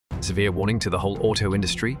Severe warning to the whole auto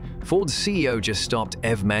industry. Ford's CEO just stopped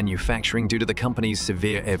EV manufacturing due to the company's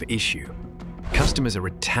severe EV issue. Customers are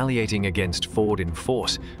retaliating against Ford in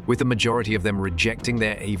force, with the majority of them rejecting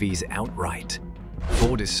their EVs outright.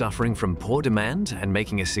 Ford is suffering from poor demand and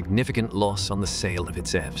making a significant loss on the sale of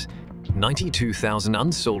its EVs. 92,000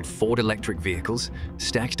 unsold Ford electric vehicles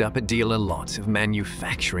stacked up at dealer lots of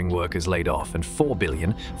manufacturing workers laid off and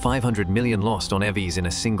 $4.5 billion lost on EVs in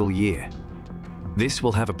a single year. This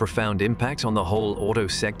will have a profound impact on the whole auto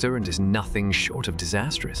sector and is nothing short of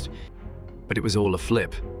disastrous. But it was all a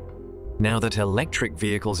flip. Now that electric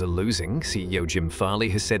vehicles are losing, CEO Jim Farley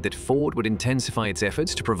has said that Ford would intensify its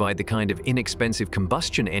efforts to provide the kind of inexpensive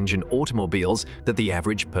combustion engine automobiles that the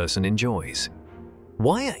average person enjoys.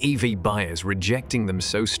 Why are EV buyers rejecting them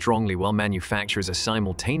so strongly while manufacturers are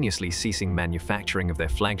simultaneously ceasing manufacturing of their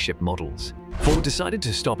flagship models? Ford decided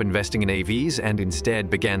to stop investing in EVs and instead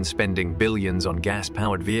began spending billions on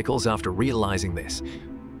gas-powered vehicles after realizing this.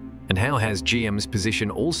 And how has GM's position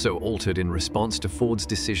also altered in response to Ford's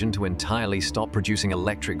decision to entirely stop producing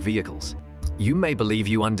electric vehicles? You may believe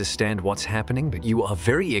you understand what's happening, but you are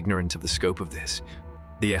very ignorant of the scope of this.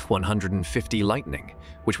 The F-150 Lightning,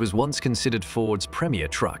 which was once considered Ford's premier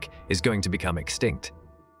truck, is going to become extinct.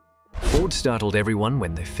 Ford startled everyone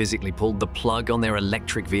when they physically pulled the plug on their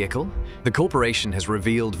electric vehicle. The corporation has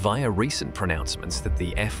revealed via recent pronouncements that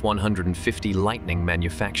the F-150 Lightning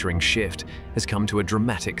manufacturing shift has come to a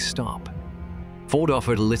dramatic stop. Ford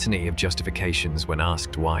offered a litany of justifications when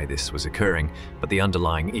asked why this was occurring, but the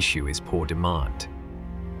underlying issue is poor demand.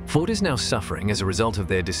 Ford is now suffering as a result of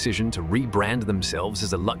their decision to rebrand themselves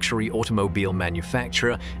as a luxury automobile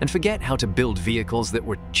manufacturer and forget how to build vehicles that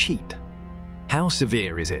were cheap. How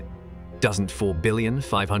severe is it? Doesn't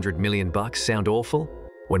 $4.5 billion sound awful?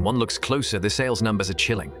 When one looks closer, the sales numbers are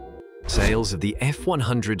chilling. Sales of the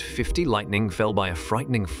F-150 Lightning fell by a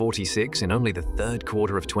frightening 46% in only the third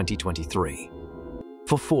quarter of 2023.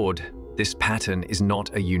 For Ford, this pattern is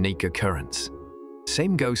not a unique occurrence.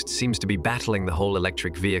 Same ghost seems to be battling the whole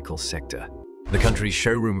electric vehicle sector. The country's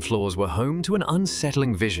showroom floors were home to an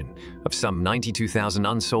unsettling vision of some 92,000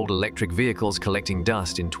 unsold electric vehicles collecting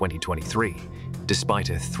dust in 2023, despite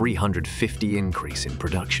a 350% increase in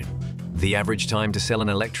production. The average time to sell an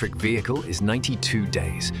electric vehicle is 92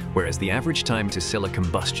 days, whereas the average time to sell a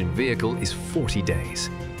combustion vehicle is 40 days.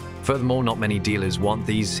 Furthermore, not many dealers want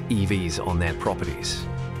these EVs on their properties.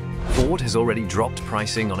 Ford has already dropped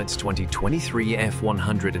pricing on its 2023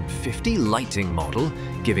 F-150 Lightning model,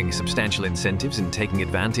 giving substantial incentives and taking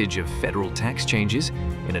advantage of federal tax changes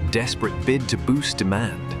in a desperate bid to boost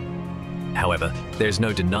demand. However, there's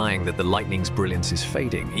no denying that the Lightning's brilliance is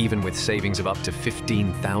fading, even with savings of up to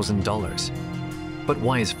 $15,000. But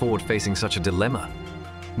why is Ford facing such a dilemma?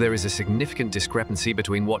 There is a significant discrepancy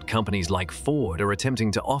between what companies like Ford are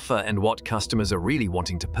attempting to offer and what customers are really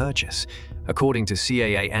wanting to purchase, according to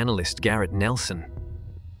CAA analyst Garrett Nelson.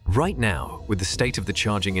 Right now, with the state of the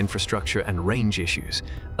charging infrastructure and range issues,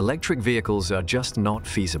 electric vehicles are just not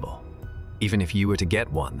feasible. Even if you were to get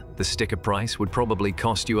one, the sticker price would probably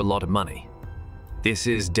cost you a lot of money. This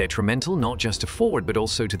is detrimental not just to Ford but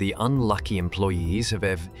also to the unlucky employees of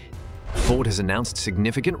EV. Ford has announced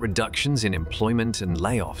significant reductions in employment and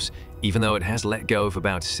layoffs, even though it has let go of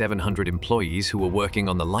about 700 employees who were working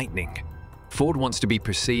on the Lightning. Ford wants to be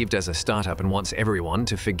perceived as a startup and wants everyone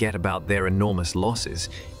to forget about their enormous losses,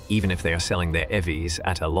 even if they are selling their EVs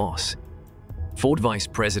at a loss. Ford Vice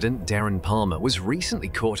President Darren Palmer was recently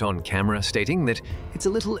caught on camera stating that it's a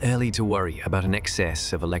little early to worry about an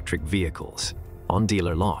excess of electric vehicles on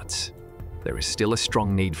dealer lots. There is still a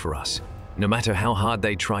strong need for us. No matter how hard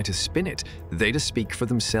they try to spin it, they just speak for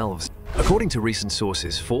themselves. According to recent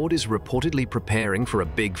sources, Ford is reportedly preparing for a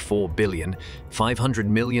big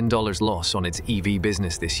 $4.5 billion loss on its EV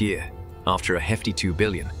business this year, after a hefty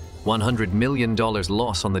 $2.1 billion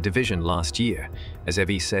loss on the division last year, as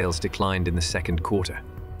EV sales declined in the second quarter.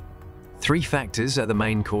 Three factors are the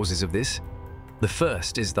main causes of this. The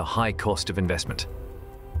first is the high cost of investment.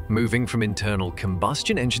 Moving from internal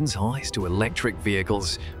combustion engines highs to electric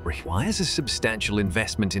vehicles requires a substantial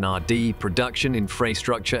investment in R&D, production,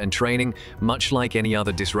 infrastructure, and training, much like any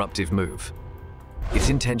other disruptive move. Its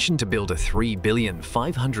intention to build a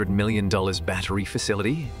 $3.5 billion battery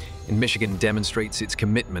facility in Michigan demonstrates its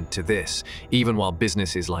commitment to this, even while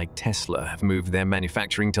businesses like Tesla have moved their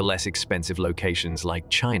manufacturing to less expensive locations like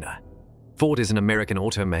China. Ford is an American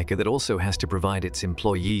automaker that also has to provide its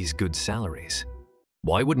employees good salaries.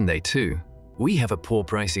 Why wouldn't they too? We have a poor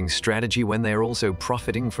pricing strategy when they are also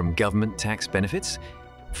profiting from government tax benefits.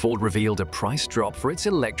 Ford revealed a price drop for its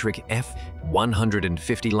electric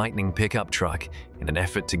F-150 Lightning pickup truck in an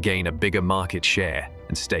effort to gain a bigger market share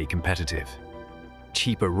and stay competitive.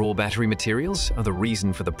 Cheaper raw battery materials are the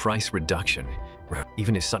reason for the price reduction.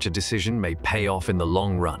 Even if such a decision may pay off in the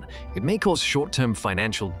long run, it may cause short-term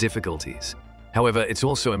financial difficulties. However, it's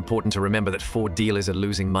also important to remember that Ford dealers are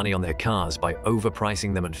losing money on their cars by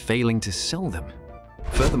overpricing them and failing to sell them.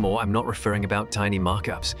 Furthermore, I'm not referring about tiny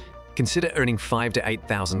markups. Consider earning $5,000 to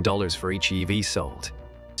 $8,000 for each EV sold.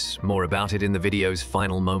 More about it in the video's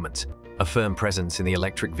final moments. A firm presence in the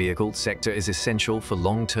electric vehicle sector is essential for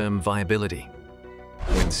long-term viability.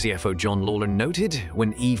 When CFO John Lawler noted,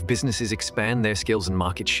 when EV businesses expand their skills and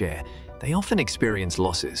market share, they often experience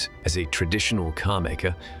losses. As a traditional car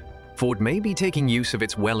maker, Ford may be taking use of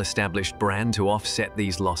its well-established brand to offset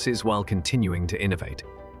these losses while continuing to innovate.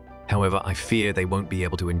 However, I fear they won't be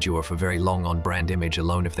able to endure for very long on brand image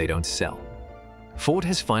alone if they don't sell. Ford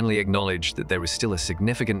has finally acknowledged that there is still a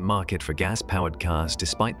significant market for gas-powered cars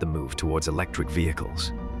despite the move towards electric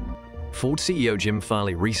vehicles. Ford CEO Jim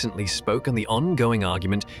Farley recently spoke on the ongoing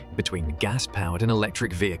argument between gas-powered and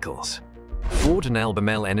electric vehicles. Ford and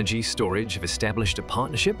Albemarle Energy Storage have established a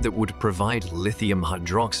partnership that would provide lithium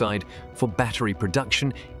hydroxide for battery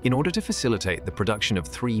production in order to facilitate the production of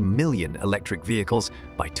 3 million electric vehicles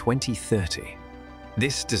by 2030.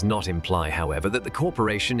 This does not imply, however, that the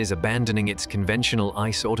corporation is abandoning its conventional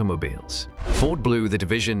ICE automobiles. Ford Blue, the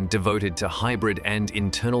division devoted to hybrid and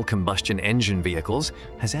internal combustion engine vehicles,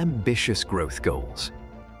 has ambitious growth goals.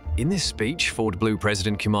 In this speech, Ford Blue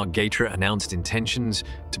President Kumar Gatra announced intentions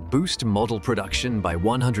to boost model production by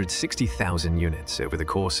 160,000 units over the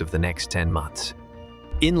course of the next 10 months.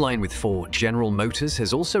 In line with Ford, General Motors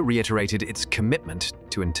has also reiterated its commitment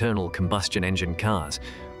to internal combustion engine cars,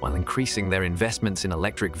 while increasing their investments in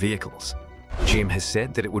electric vehicles. GM has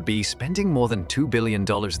said that it would be spending more than $2 billion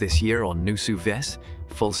this year on new SUVs,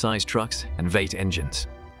 full-size trucks, and Vate engines.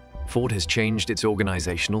 Ford has changed its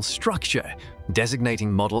organizational structure,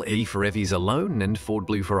 designating Model E for EVs alone and Ford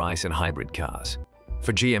Blue for ICE and hybrid cars.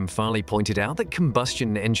 For GM, Farley pointed out that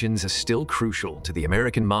combustion engines are still crucial to the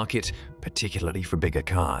American market, particularly for bigger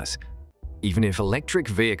cars. Even if electric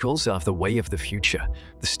vehicles are the way of the future,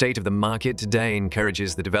 the state of the market today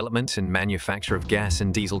encourages the development and manufacture of gas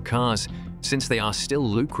and diesel cars, since they are still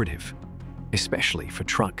lucrative, especially for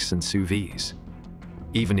trucks and SUVs.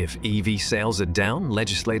 Even if EV sales are down,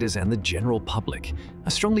 legislators and the general public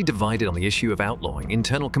are strongly divided on the issue of outlawing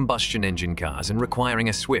internal combustion engine cars and requiring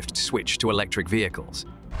a swift switch to electric vehicles.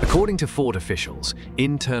 According to Ford officials,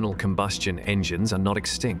 internal combustion engines are not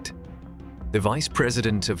extinct. The vice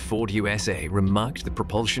president of Ford USA remarked that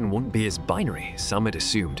propulsion won't be as binary as some had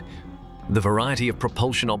assumed. The variety of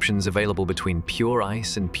propulsion options available between pure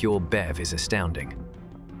ICE and pure BEV is astounding.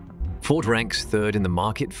 Ford ranks third in the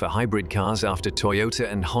market for hybrid cars after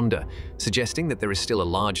Toyota and Honda, suggesting that there is still a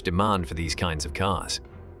large demand for these kinds of cars.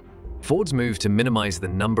 Ford's move to minimize the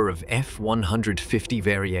number of F-150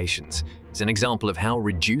 variations is an example of how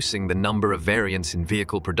reducing the number of variants in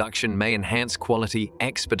vehicle production may enhance quality,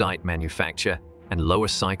 expedite manufacture, and lower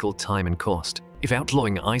cycle time and cost. If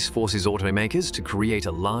outlawing ICE forces automakers to create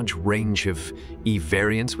a large range of EV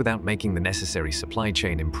variants without making the necessary supply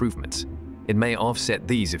chain improvements, it may offset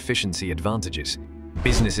these efficiency advantages.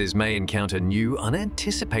 Businesses may encounter new,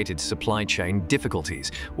 unanticipated supply chain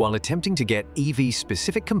difficulties while attempting to get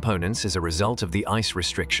EV-specific components as a result of the ICE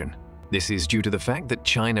restriction. This is due to the fact that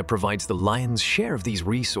China provides the lion's share of these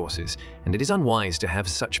resources, and it is unwise to have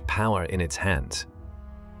such power in its hands.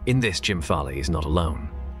 In this, Jim Farley is not alone.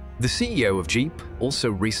 The CEO of Jeep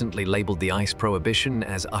also recently labeled the ICE prohibition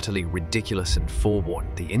as utterly ridiculous and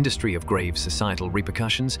forewarned the industry of grave societal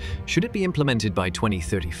repercussions should it be implemented by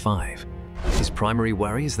 2035. His primary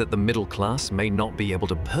worry is that the middle class may not be able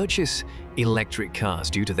to purchase electric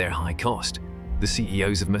cars due to their high cost. The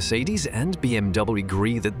CEOs of Mercedes and BMW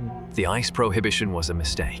agree that the ICE prohibition was a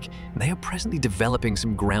mistake. They are presently developing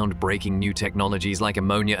some groundbreaking new technologies like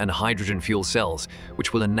ammonia and hydrogen fuel cells,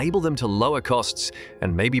 which will enable them to lower costs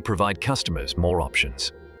and maybe provide customers more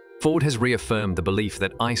options. Ford has reaffirmed the belief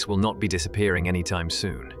that ICE will not be disappearing anytime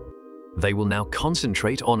soon. They will now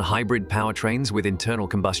concentrate on hybrid powertrains with internal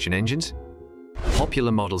combustion engines.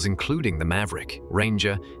 Popular models including the Maverick,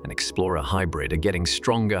 Ranger, and Explorer Hybrid are getting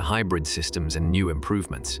stronger hybrid systems and new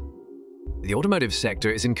improvements. The automotive sector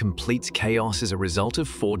is in complete chaos as a result of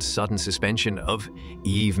Ford's sudden suspension of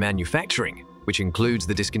EV manufacturing, which includes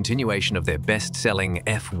the discontinuation of their best-selling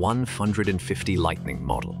F-150 Lightning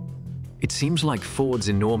model. It seems like Ford's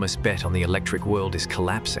enormous bet on the electric world is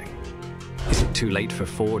collapsing. Is it too late for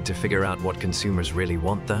Ford to figure out what consumers really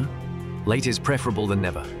want, though? Late is preferable than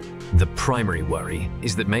never. The primary worry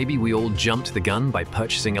is that maybe we all jumped the gun by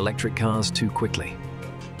purchasing electric cars too quickly.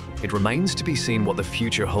 It remains to be seen what the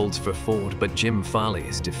future holds for Ford, but Jim Farley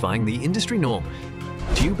is defying the industry norm.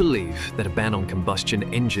 Do you believe that a ban on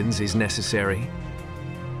combustion engines is necessary?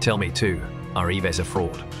 Tell me too, are EVs a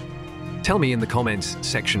fraud? Tell me in the comments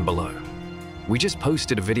section below. We just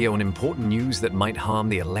posted a video on important news that might harm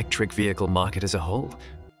the electric vehicle market as a whole.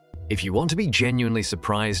 If you want to be genuinely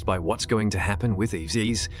surprised by what's going to happen with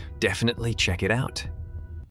EVs, definitely check it out.